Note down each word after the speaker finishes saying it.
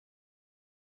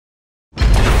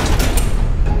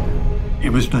It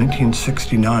was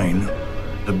 1969,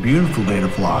 a beautiful day to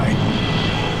fly.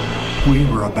 We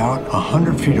were about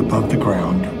 100 feet above the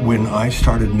ground when I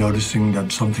started noticing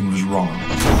that something was wrong.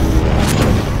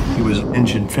 It was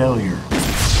engine failure.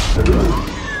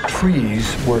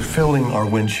 Trees were filling our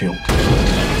windshield.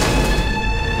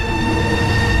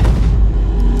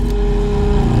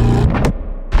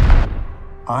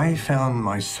 I found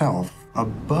myself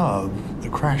above the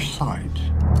crash site.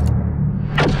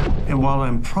 And while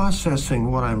I'm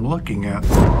processing what I'm looking at,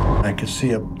 I can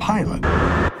see a pilot,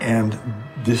 and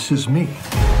this is me.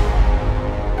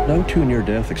 No two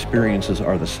near-death experiences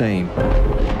are the same.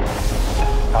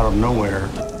 Out of nowhere,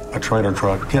 a trailer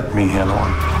truck hit me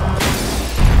head-on.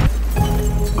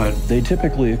 But They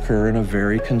typically occur in a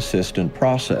very consistent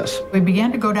process. We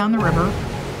began to go down the river,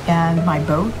 and my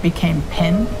boat became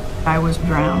pinned. I was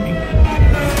drowning.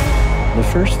 The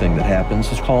first thing that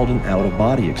happens is called an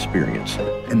out-of-body experience.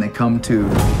 And they come to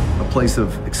a place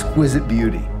of exquisite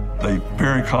beauty. They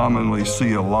very commonly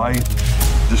see a light.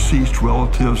 Deceased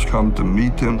relatives come to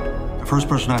meet them. the first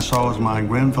person I saw was my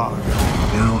grandfather.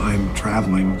 Now I'm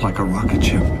traveling like a rocket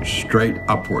ship. Straight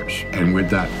upwards. And with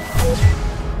that...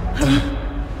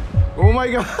 Oh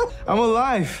my God, I'm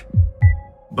alive.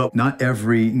 But not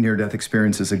every near-death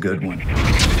experience is a good one.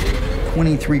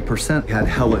 23% had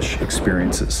hellish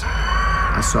experiences.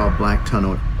 I saw a black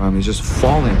tunnel. I was just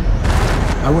falling.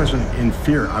 I wasn't in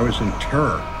fear, I was in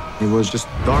terror. It was just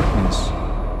darkness.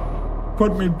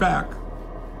 Put me back.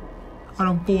 I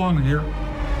don't belong here.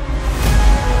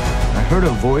 I heard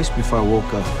a voice before I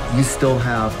woke up. You still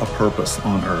have a purpose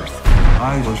on Earth.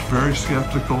 I was very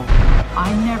skeptical.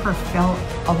 I never felt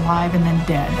alive and then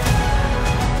dead.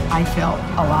 I felt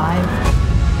alive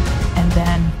and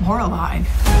then more alive.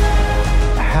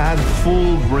 Had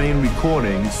full brain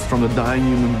recordings from the dying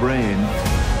human brain.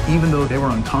 Even though they were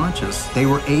unconscious, they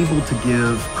were able to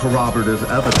give corroborative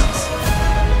evidence.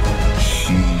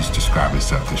 She's describing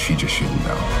stuff that she just shouldn't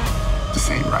know. This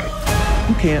ain't right.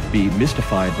 You can't be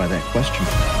mystified by that question.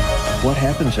 What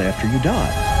happens after you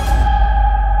die?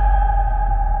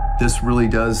 This really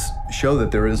does show that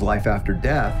there is life after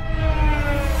death.